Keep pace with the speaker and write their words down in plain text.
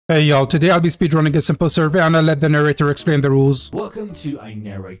Hey y'all, today I'll be speedrunning a simple survey and I'll let the narrator explain the rules. Welcome to a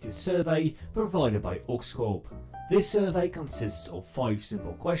narrated survey provided by Oxcorp. This survey consists of 5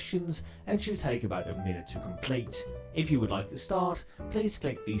 simple questions and should take about a minute to complete. If you would like to start, please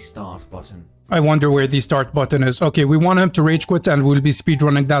click the start button. I wonder where the start button is. Okay, we want him to rage quit and we'll be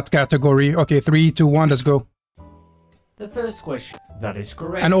speedrunning that category. Okay, 3, 2, 1, let's go. The first question, that is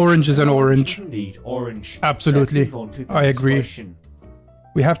correct. An orange is an orange. Indeed, orange. Absolutely. Let's move on to the I next agree. Question.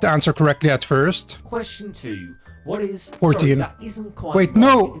 We have to answer correctly at first. Question 2. What is 14. Sorry, that isn't quite Wait, right.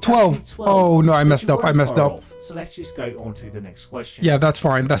 no, It's 12. actually 12. Oh no, I But messed you up. I weren't messed far up. off. So let's just go on to the next question. Yeah, that's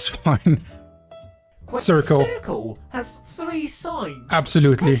fine. That's fine. Circle. Circle has 3 sides.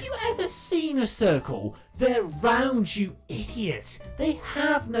 Absolutely. Have you ever seen a circle? They're round, you idiot. They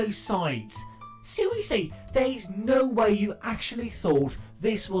have no sides. Seriously, there's no way you actually thought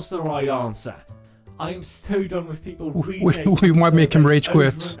this was the right answer. I am so done with people reading. We might make him rage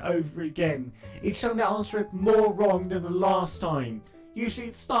over quit. and over again. Each time they answer it more wrong than the last time. Usually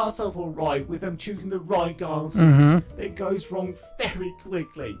it starts off alright with them choosing the right answers. It goes wrong very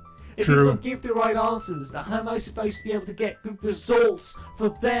quickly. If True. people give the right answers, how am I supposed to be able to get good results for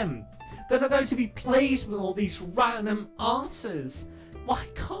them? They're not going to be pleased with all these random answers. Why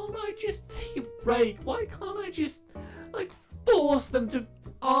can't I just take a break? Why can't I just, like, force them to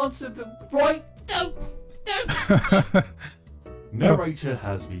answer the right? Don't. Narrator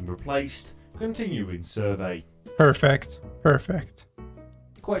has been replaced. Continuing survey. Perfect. Perfect.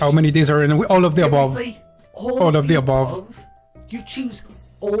 Question. How many days are in? All of the above. Seriously? All of the above. You choose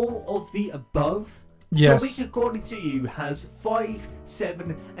all of the above? Yes. So which, according to you, has 5,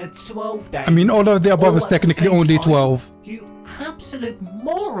 7, and 12 days. I mean, all of the above is all at the technically same only time. 12. You absolute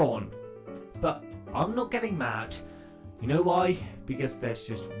moron! But I'm not getting mad. You know why? Because there's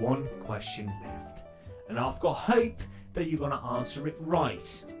just one question left. And I've got hope that you're going to answer it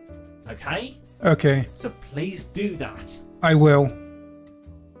right. Okay? Okay, So please do that. I will.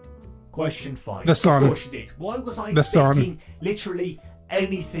 Question 5. The sun. Of course you did. Why was I The sun. expecting literally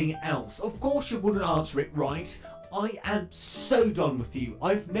anything else? Of course you wouldn't answer it right. I am so done with you.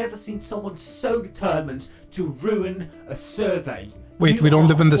 I've never seen someone so determined to ruin a survey. Wait, You we don't are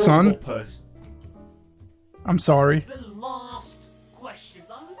live in the a sun? horrible person. I'm sorry. The last question.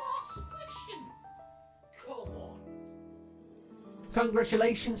 The last question. Come on.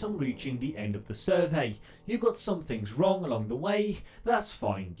 Congratulations on reaching the end of the survey. You got some things wrong along the way. That's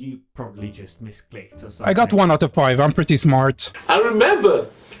fine. You probably just misclicked or something. I got 1 out of 5. I'm pretty smart. And remember,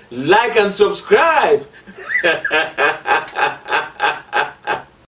 like and subscribe.